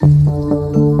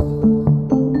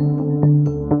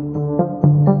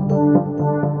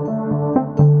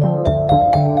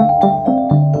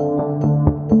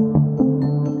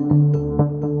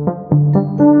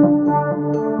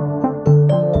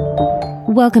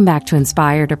Welcome back to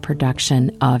Inspired, a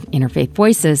production of Interfaith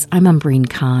Voices. I'm Umbreen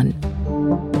Khan.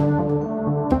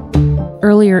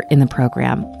 Earlier in the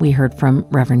program, we heard from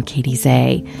Reverend Katie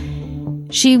Zay.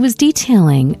 She was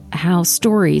detailing how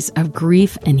stories of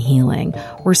grief and healing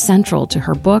were central to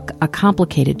her book, A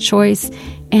Complicated Choice,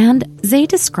 and Zay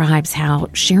describes how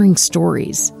sharing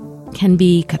stories can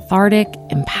be cathartic,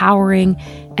 empowering,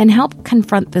 and help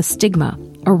confront the stigma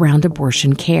around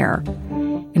abortion care.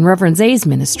 In Reverend Zay's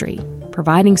ministry,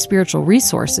 providing spiritual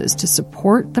resources to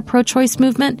support the pro-choice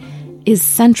movement is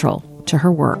central to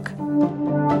her work.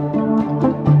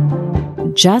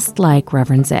 Just like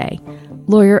Reverend Zay,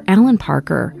 lawyer Alan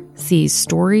Parker sees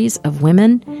stories of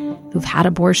women who've had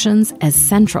abortions as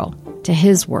central to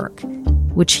his work,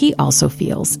 which he also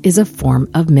feels is a form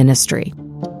of ministry.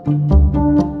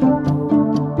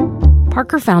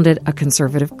 Parker founded a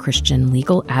conservative Christian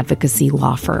legal advocacy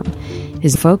law firm.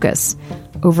 His focus,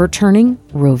 overturning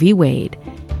Roe v. Wade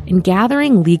and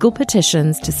gathering legal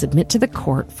petitions to submit to the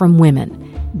court from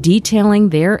women, detailing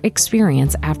their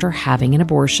experience after having an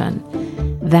abortion.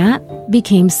 That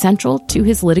became central to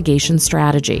his litigation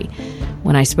strategy.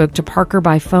 When I spoke to Parker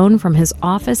by phone from his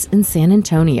office in San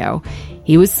Antonio,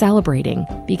 he was celebrating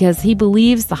because he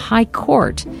believes the High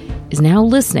Court is now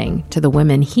listening to the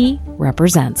women he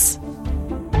represents.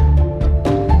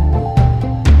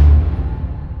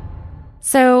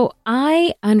 So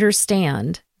I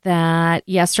understand that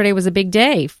yesterday was a big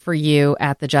day for you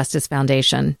at the Justice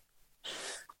Foundation.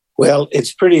 Well,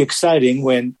 it's pretty exciting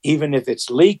when, even if it's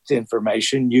leaked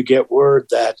information, you get word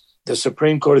that the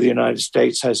Supreme Court of the United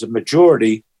States has a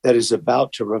majority that is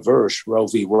about to reverse Roe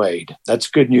v. Wade. That's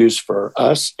good news for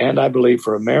us, and I believe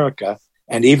for America,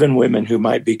 and even women who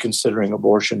might be considering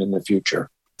abortion in the future.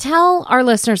 Tell our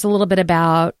listeners a little bit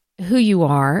about who you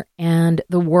are and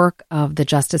the work of the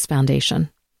Justice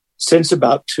Foundation. Since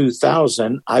about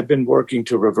 2000, I've been working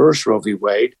to reverse Roe v.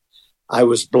 Wade. I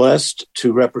was blessed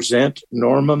to represent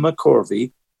Norma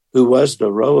McCorvey, who was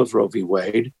the Roe of Roe v.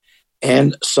 Wade,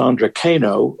 and Sandra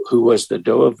Cano, who was the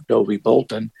Doe of Doe v.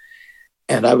 Bolton.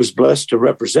 And I was blessed to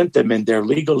represent them in their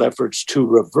legal efforts to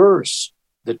reverse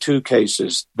the two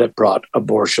cases that brought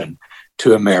abortion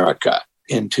to America.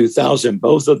 In 2000,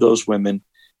 both of those women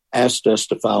asked us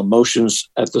to file motions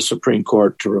at the Supreme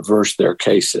Court to reverse their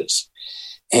cases.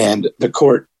 And the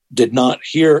court did not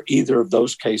hear either of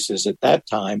those cases at that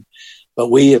time,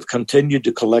 but we have continued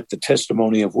to collect the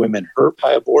testimony of women hurt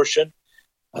by abortion.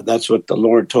 That's what the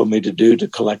Lord told me to do, to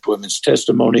collect women's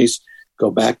testimonies,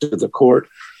 go back to the court.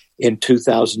 In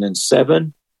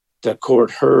 2007, the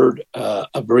court heard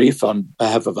a brief on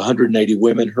behalf of 180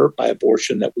 women hurt by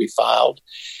abortion that we filed.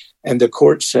 And the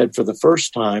court said for the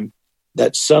first time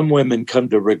that some women come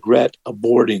to regret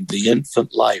aborting the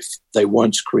infant life they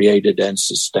once created and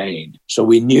sustained. So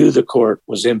we knew the court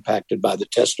was impacted by the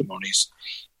testimonies.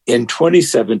 In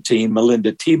 2017,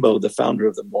 Melinda Thibault, the founder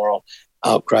of the Moral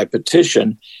Outcry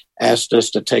Petition, asked us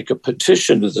to take a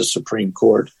petition to the Supreme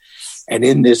Court. And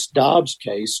in this Dobbs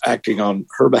case, acting on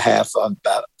her behalf, on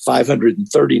about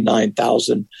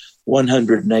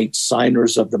 539,108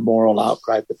 signers of the Moral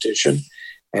Outcry Petition,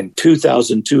 and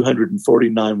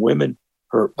 2,249 women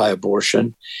hurt by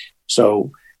abortion.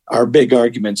 So our big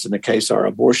arguments in the case are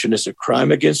abortion is a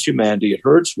crime against humanity. It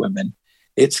hurts women.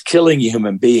 It's killing a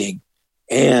human being.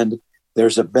 And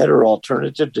there's a better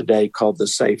alternative today called the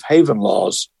Safe Haven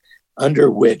laws,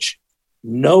 under which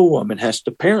no woman has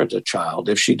to parent a child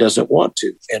if she doesn't want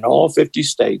to. In all 50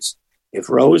 states, if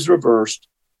Roe is reversed,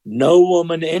 no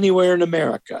woman anywhere in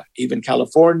America, even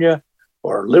California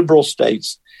or liberal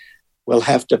states, will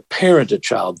have to parent a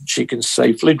child. She can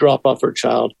safely drop off her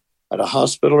child at a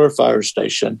hospital or fire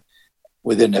station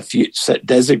within a few set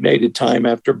designated time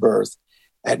after birth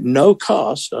at no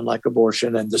cost, unlike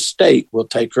abortion, and the state will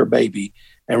take her baby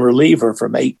and relieve her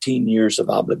from 18 years of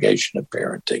obligation of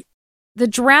parenting. The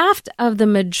draft of the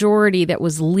majority that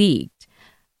was leaked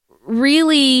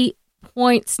really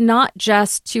points not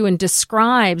just to and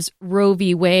describes Roe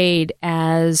v. Wade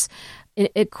as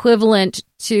equivalent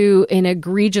to an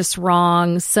egregious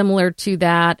wrong similar to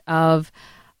that of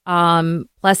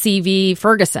Plessy v.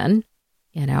 Ferguson,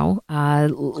 And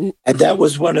that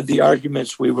was one of the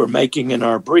arguments we were making in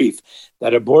our brief,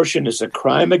 that abortion is a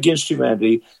crime against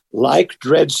humanity, like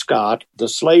Dred Scott, the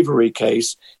slavery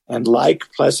case, and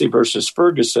like Plessy versus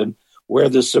Ferguson, where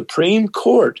the Supreme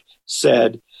Court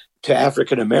said to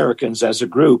African Americans as a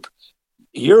group,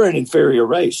 you're an inferior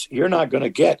race. You're not going to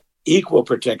get equal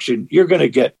protection. You're going to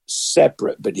get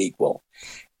separate but equal.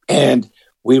 And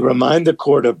We remind the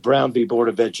court of Brown v. Board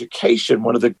of Education,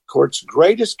 one of the court's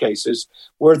greatest cases,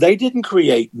 where they didn't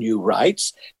create new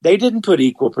rights. They didn't put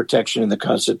equal protection in the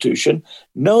Constitution.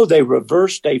 No, they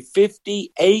reversed a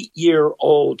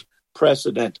 58-year-old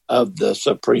precedent of the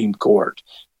Supreme Court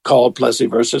called Plessy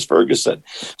versus Ferguson.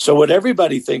 So what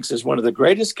everybody thinks is one of the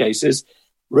greatest cases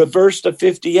reversed a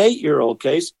 58-year-old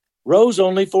case. Roe's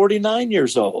only 49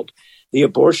 years old. The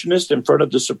abortionists in front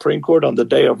of the Supreme Court on the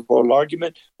day of oral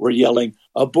argument were yelling,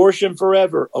 "Abortion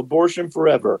forever, abortion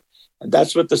forever." And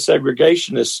that's what the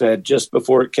segregationists said just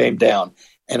before it came down.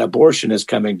 And abortion is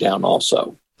coming down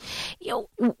also.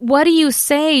 What do you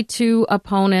say to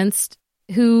opponents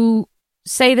who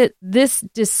say that this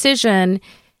decision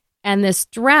and this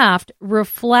draft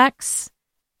reflects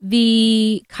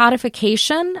the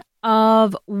codification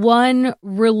of one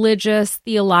religious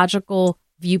theological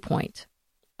viewpoint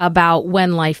about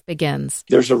when life begins?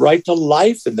 There's a right to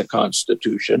life in the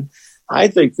Constitution. I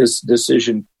think this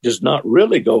decision does not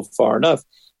really go far enough.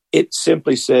 It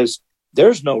simply says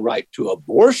there's no right to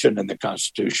abortion in the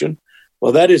Constitution.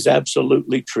 Well, that is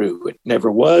absolutely true. It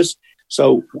never was.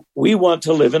 So we want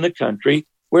to live in a country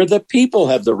where the people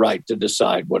have the right to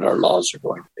decide what our laws are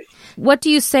going to be. What do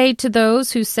you say to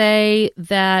those who say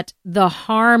that the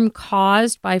harm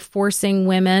caused by forcing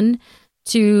women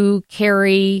to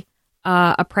carry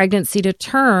a pregnancy to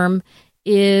term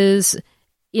is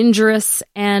injurious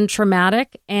and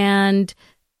traumatic and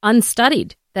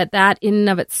unstudied, that in and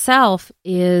of itself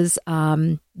is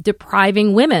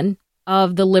depriving women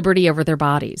of the liberty over their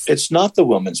bodies? It's not the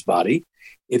woman's body.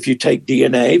 If you take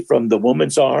DNA from the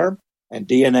woman's arm and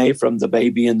DNA from the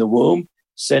baby in the womb,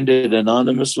 send it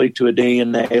anonymously to a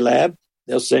DNA lab,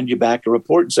 they'll send you back a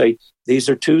report and say, these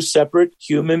are two separate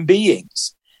human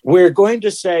beings. We're going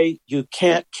to say you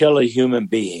can't kill a human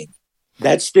being.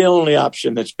 That's the only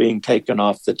option that's being taken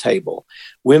off the table.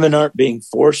 Women aren't being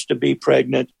forced to be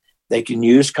pregnant. They can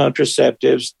use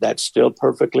contraceptives. That's still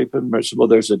perfectly permissible.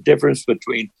 There's a difference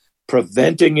between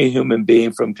preventing a human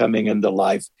being from coming into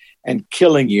life and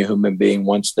killing a human being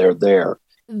once they're there.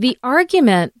 The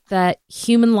argument that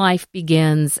human life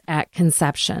begins at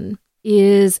conception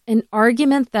is an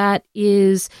argument that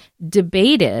is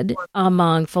debated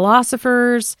among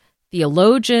philosophers,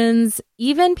 theologians,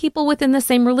 even people within the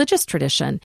same religious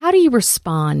tradition. How do you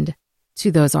respond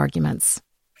to those arguments?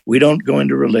 We don't go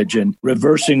into religion.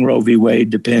 Reversing Roe v. Wade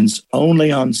depends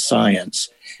only on science.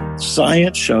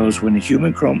 Science shows when the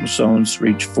human chromosomes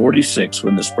reach 46,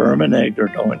 when the sperm and egg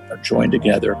are joined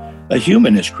together, a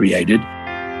human is created.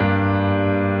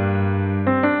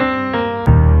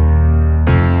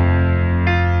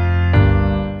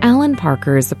 Alan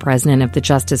Parker is the president of the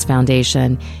Justice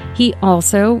Foundation. He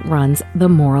also runs the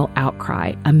Moral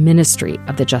Outcry, a ministry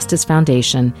of the Justice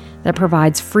Foundation that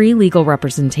provides free legal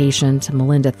representation to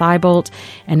Melinda Thibault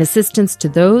and assistance to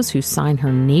those who sign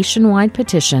her nationwide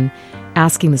petition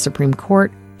asking the Supreme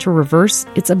Court to reverse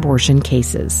its abortion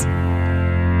cases.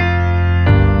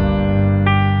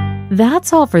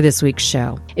 That's all for this week's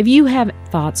show. If you have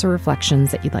thoughts or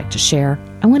reflections that you'd like to share,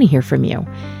 I want to hear from you.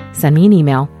 Send me an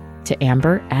email to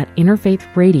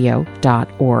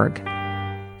amber@interfaithradio.org.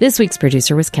 This week's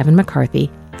producer was Kevin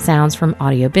McCarthy. Sounds from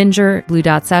Audio Binger, Blue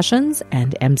Dot Sessions,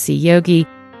 and MC Yogi.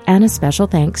 And a special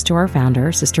thanks to our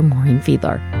founder, Sister Maureen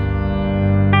Fiedler.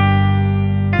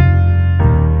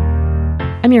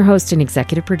 I'm your host and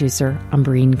executive producer,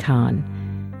 Umbreen Khan.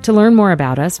 To learn more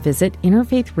about us, visit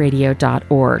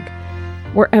interfaithradio.org.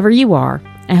 Wherever you are,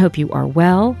 I hope you are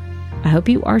well, I hope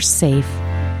you are safe,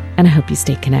 and I hope you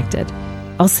stay connected.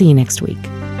 I'll see you next week.